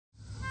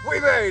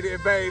made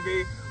it,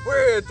 baby.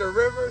 We're at the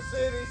River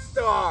City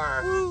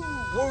Star.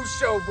 Woo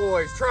show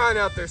boys trying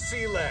out their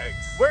sea legs.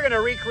 We're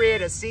gonna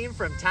recreate a scene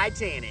from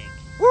Titanic.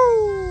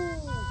 Woo!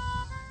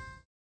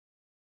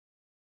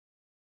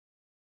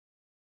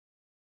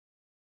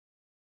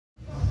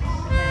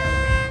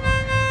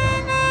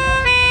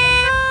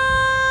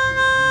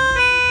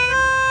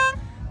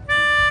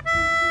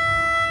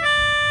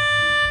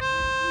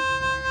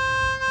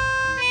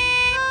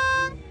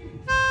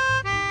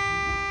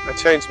 I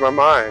changed my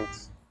mind.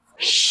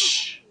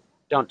 Shh!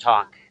 Don't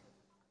talk.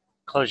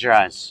 Close your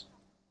eyes.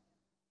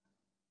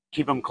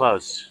 Keep them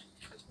closed.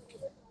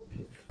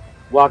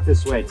 Walk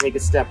this way. Take a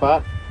step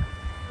up.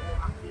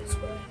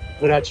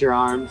 Put out your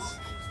arms.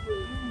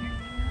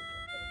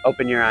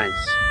 Open your eyes.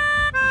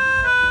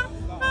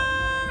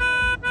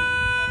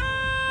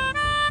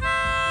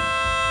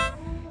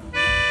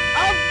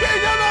 I'm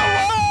king of the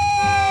world!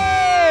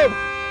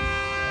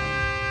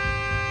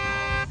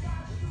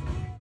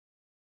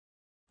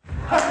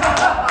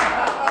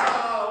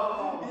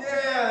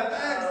 Yeah,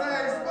 thanks.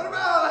 What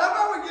about, how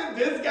about we give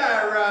this guy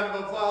a round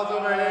of applause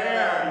over here?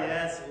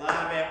 Yes,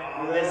 love it.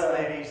 Oh, this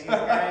lady, she's great.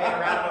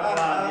 Round of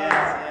applause.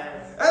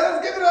 Yes. Hey,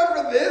 let's give it up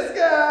for this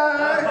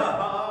guy.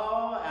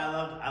 Oh, I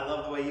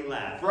love the way you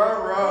laugh.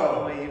 Front row. I love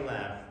the way you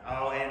laugh.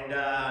 Oh, and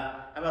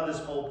how about this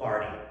whole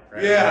party?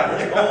 Right? Yeah.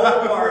 This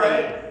whole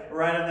party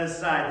right on this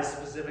side, this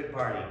specific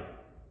party.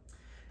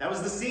 That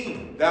was the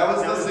scene. That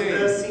was the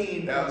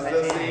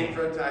scene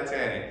from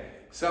Titanic.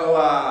 So,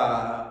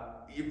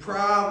 you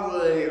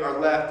probably are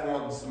left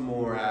wanting some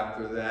more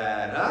after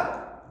that, huh?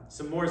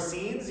 Some more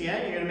scenes?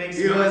 Yeah, you're gonna make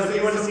some. You want to see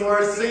some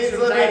more scenes?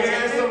 Let me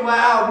hear some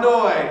loud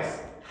noise.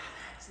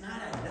 It's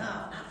not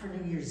enough. Not for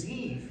New Year's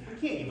Eve. We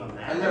can't give them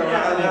that. I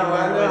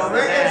know.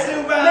 Let's do